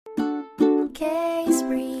case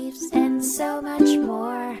briefs, and so much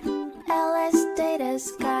more.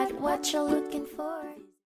 LSData's got what you're looking for.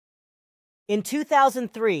 In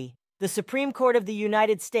 2003, the Supreme Court of the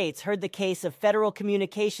United States heard the case of Federal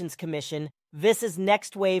Communications Commission vs.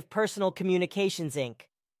 Nextwave Personal Communications, Inc.,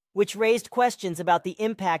 which raised questions about the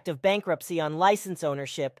impact of bankruptcy on license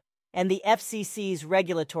ownership and the FCC's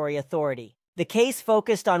regulatory authority. The case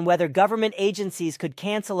focused on whether government agencies could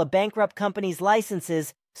cancel a bankrupt company's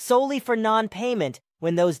licenses solely for non-payment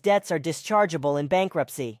when those debts are dischargeable in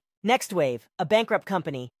bankruptcy. Nextwave, a bankrupt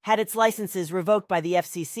company, had its licenses revoked by the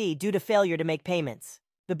FCC due to failure to make payments.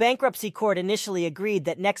 The bankruptcy court initially agreed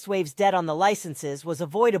that Nextwave's debt on the licenses was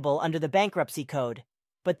avoidable under the bankruptcy code,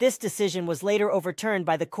 but this decision was later overturned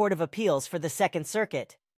by the Court of Appeals for the Second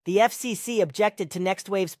Circuit. The FCC objected to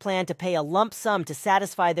Nextwave's plan to pay a lump sum to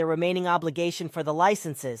satisfy their remaining obligation for the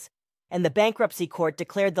licenses, and the bankruptcy court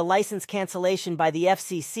declared the license cancellation by the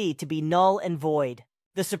FCC to be null and void.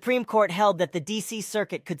 The Supreme Court held that the D.C.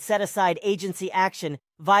 Circuit could set aside agency action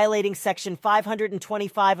violating Section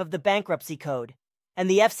 525 of the Bankruptcy Code, and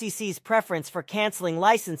the FCC's preference for canceling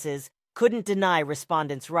licenses couldn't deny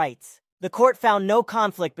respondents' rights. The court found no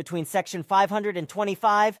conflict between Section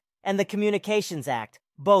 525 and the Communications Act,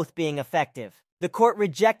 both being effective. The court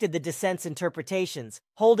rejected the dissent's interpretations,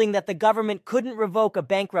 holding that the government couldn't revoke a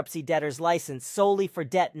bankruptcy debtor's license solely for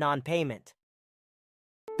debt non-payment.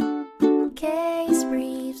 Case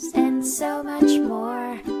briefs, and so much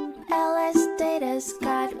more. LSData's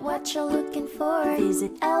got what you're looking for.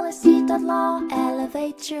 Visit lsd.law,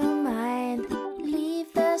 elevate your mind.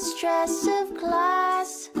 Leave the stress of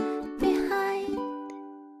class.